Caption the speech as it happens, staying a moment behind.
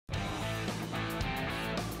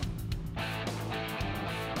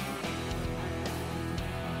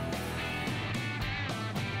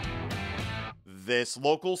This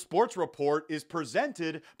local sports report is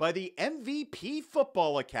presented by the MVP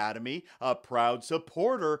Football Academy, a proud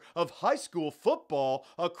supporter of high school football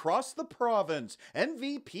across the province.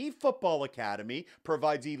 MVP Football Academy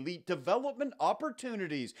provides elite development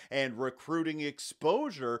opportunities and recruiting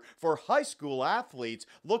exposure for high school athletes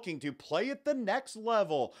looking to play at the next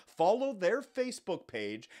level. Follow their Facebook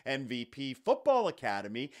page, MVP Football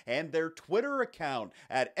Academy, and their Twitter account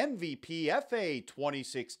at MVPFA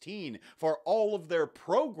 2016 for all of their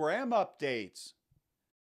program updates.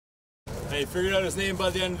 Hey, figured out his name by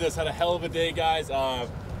the end of this. Had a hell of a day, guys.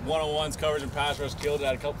 101s, coverage, and pass rush killed.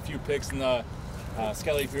 Had a few picks in the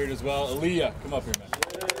Skelly period as well. Aaliyah, come up here, man.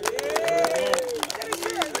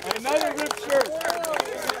 Another ripped shirt.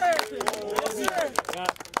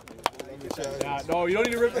 No, you don't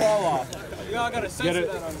need to rip it all off. You know, I gotta censor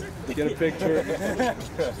that on there. Get a picture.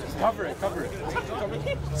 Cover it.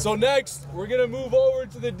 So next, we're gonna move over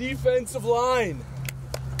to the defensive line.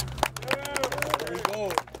 There we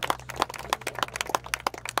go.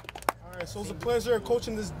 All right, so it's a pleasure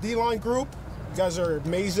coaching this D-line group. You guys are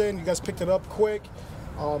amazing. You guys picked it up quick.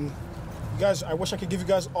 You guys, I wish I could give you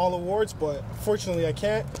guys all awards, but unfortunately I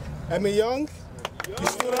can't. Emma Young, you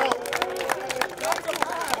stood out.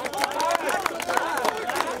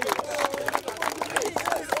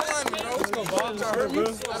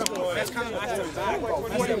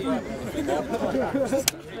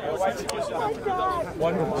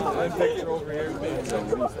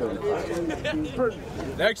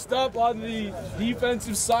 Next up on the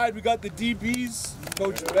defensive side, we got the DBs,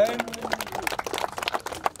 Coach Ben.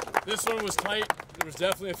 This one was tight. There was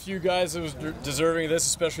definitely a few guys that was deserving of this,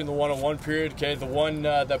 especially in the one-on-one period. Okay, the one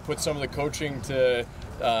that put some of the coaching to,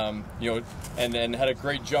 you know, and had a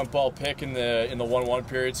great jump ball pick in the one-on-one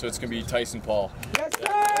period. So it's gonna be Tyson Paul. Yes, sir!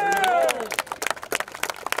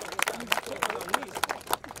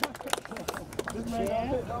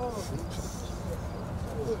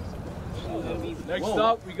 Next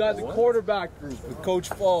up, we got the quarterback group with Coach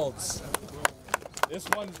Falls. This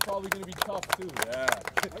one's probably going to be tough too. Yeah.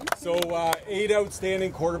 So 8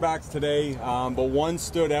 outstanding quarterbacks today, but one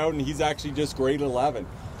stood out, and he's actually just grade 11.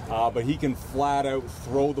 But he can flat out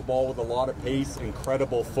throw the ball with a lot of pace,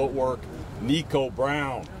 incredible footwork. Nico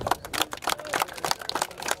Brown.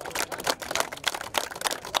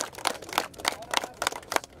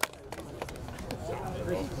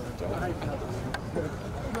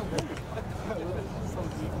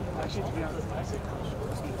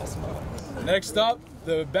 Next up,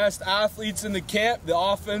 the best athletes in the camp, the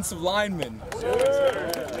offensive linemen.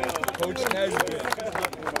 Coach Nesbitt.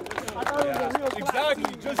 Yeah,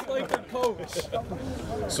 exactly, just like their coach.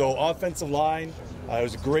 So offensive line, it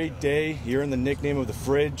was a great day. Here in the nickname of the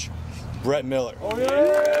fridge, Brett Miller. Oh,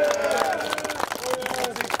 yeah.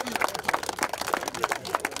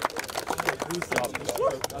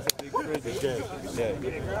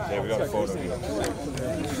 Yeah, we got a photo.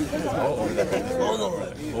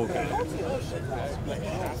 Okay.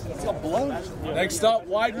 Next up,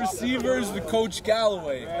 wide receivers, the Coach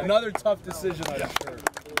Galloway. Another tough decision, I'm sure.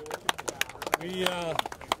 I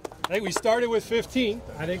think we started with 15.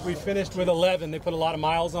 I think we finished with 11. They put a lot of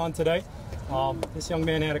miles on today. This young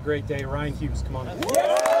man had a great day. Ryan Hughes, come on.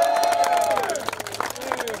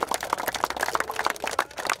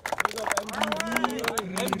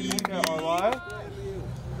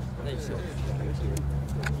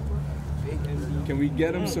 Can we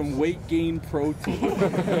get him some weight gain protein?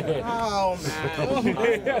 Oh,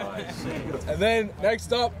 man. And then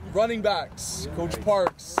next up, running backs, Coach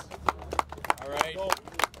Parks. All right.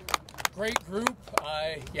 Great group.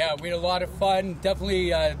 Yeah, we had a lot of fun. Definitely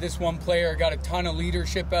this one player got a ton of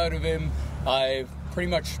leadership out of him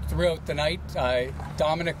pretty much throughout the night.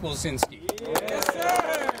 Dominic Wilczynski. Yes, sir!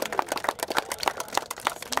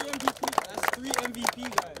 That's three MVP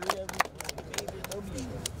guys.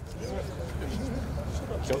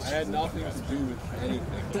 I had nothing to do with anything.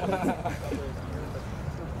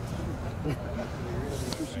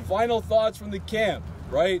 Final thoughts from the camp,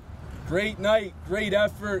 right? Great night, great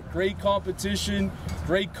effort, great competition,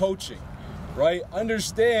 great coaching, right?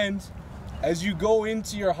 Understand, as you go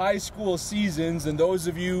into your high school seasons, and those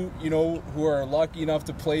of you, you know, who are lucky enough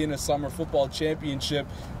to play in a summer football championship,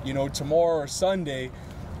 you know, tomorrow or Sunday,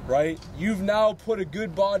 right? You've now put a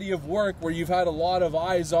good body of work where you've had a lot of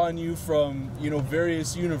eyes on you from, you know,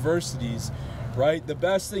 various universities, right? The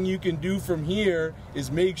best thing you can do from here is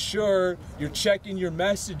make sure you're checking your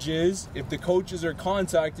messages if the coaches are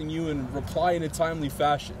contacting you and reply in a timely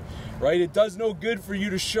fashion, right? It does no good for you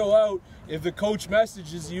to show out if the coach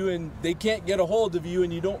messages you and they can't get a hold of you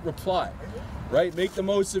and you don't reply, right? Make the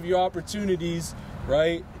most of your opportunities,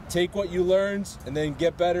 right? take what you learned and then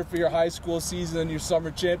get better for your high school season and your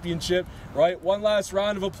summer championship, right? One last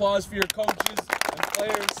round of applause for your coaches and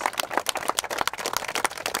players.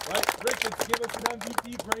 Right, Ricketts, give us an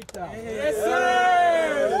MVP breakdown. Yes,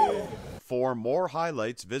 sir! For more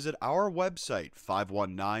highlights, visit our website,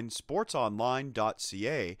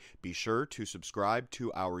 519sportsonline.ca. Be sure to subscribe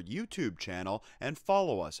to our YouTube channel and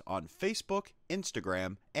follow us on Facebook,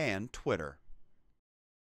 Instagram, and Twitter.